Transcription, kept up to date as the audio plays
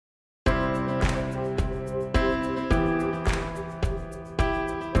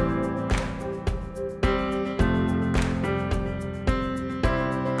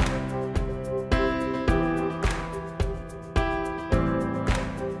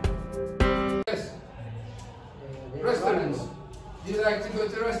you like to go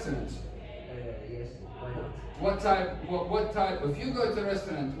to restaurants? Yes, why not? What type, if you go to a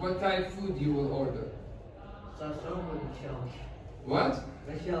restaurant, what type of food you will order? What?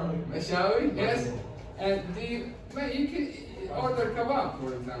 Mashawi, yes. And you can order kebab,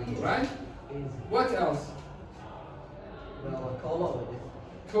 for example, right? What else? Well, cola with it.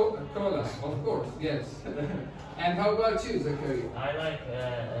 Cola, of course, yes. And how about you, Zakaria?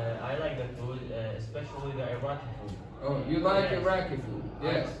 I like the food, especially the Iraqi food. Oh, you like Iraqi food?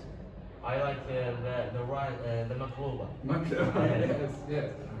 Yes. I like the maklouba.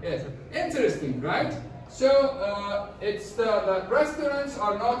 Yes. Interesting, right? So it's the restaurants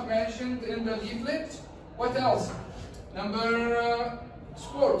are not mentioned in the leaflet. What else? Number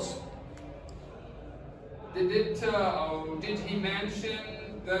sports. Did he mention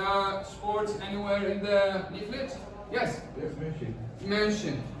the sports anywhere in the leaflet? Yes. Yes, mentioned.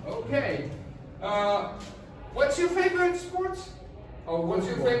 Mentioned. Okay. What's your favorite sports? Or what's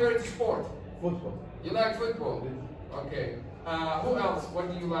your favorite sport? Football. You like football? Okay. Who else?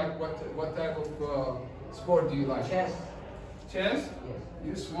 What do you like? What type of sport do you like? Chess. Chess? Yes.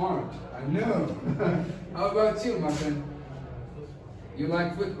 You're smart. I know. How about you, my friend? You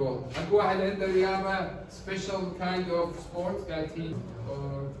like football. أكو واحد عنده رياضة special kind of sports that he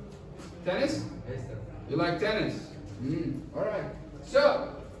or tennis? Yes, sir. You like tennis? All right.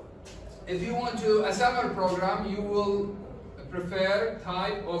 So, if you want to a summer program, you will prefer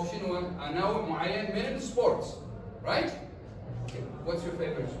type option one نوع معين من sports, right? What's your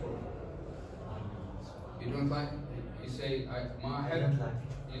favorite sport? You don't like? You say ما أحب.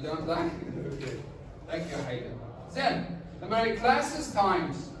 You don't like? Okay. Thank you, Haida. Then, number classes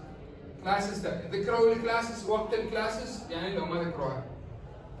times. Classes ذكروا الكلاسز وقت الكلاسز يعني لو ما ذكروها.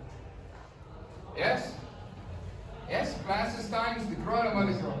 Yes? Yes, classes times ذكروها لو ما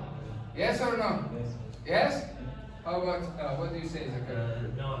ذكروها. Yes or no? Yes. Yes? How about, what do you say,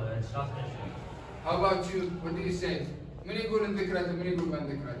 Zakaria? No, it's not mentioned. How about you? What do you say? من يقول انذكرت ومن يقول ما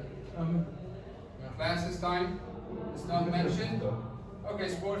انذكرت؟ Classes time, it's not mentioned. Okay,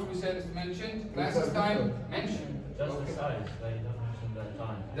 sports we said it's mentioned. Classes time, mentioned. Just the size, they don't mention the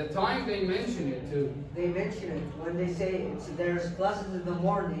time. The time they mention it too. They mention it when they say there's classes in the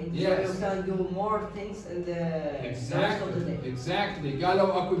morning, Yes. so you can do more things in the rest of the day. Exactly.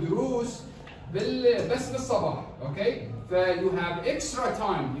 قالوا اكو دروس بس بالصباح. Okay? You have extra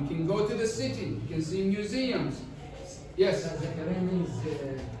time. You can go to the city. You can see museums. Yes. Zakaria means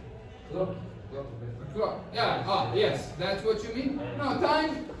clock. Clock. Yeah. Yes. That's what you mean. No,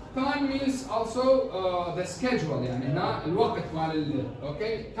 time. Time means also the schedule. يعني هنا الوقت مال.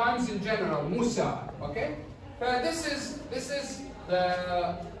 Okay. Times in general. مو ساعة. Okay. This is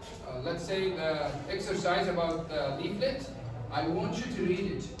the let's say the exercise about the leaflet. I want you to read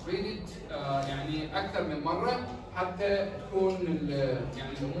it. Read it يعني أكثر من مرة حتى تكون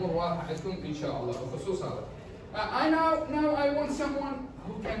يعني الأمور واضحة عندكم إن شاء الله بخصوص هذا. Now I want someone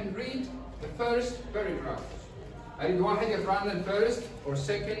who can read the first paragraph. أريد واحد يقرأ لنا first or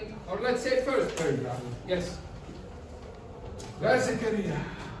second or let's say first paragraph. Yes. يا زكريا.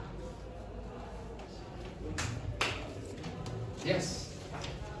 Yes.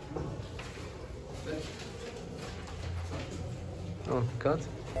 cut.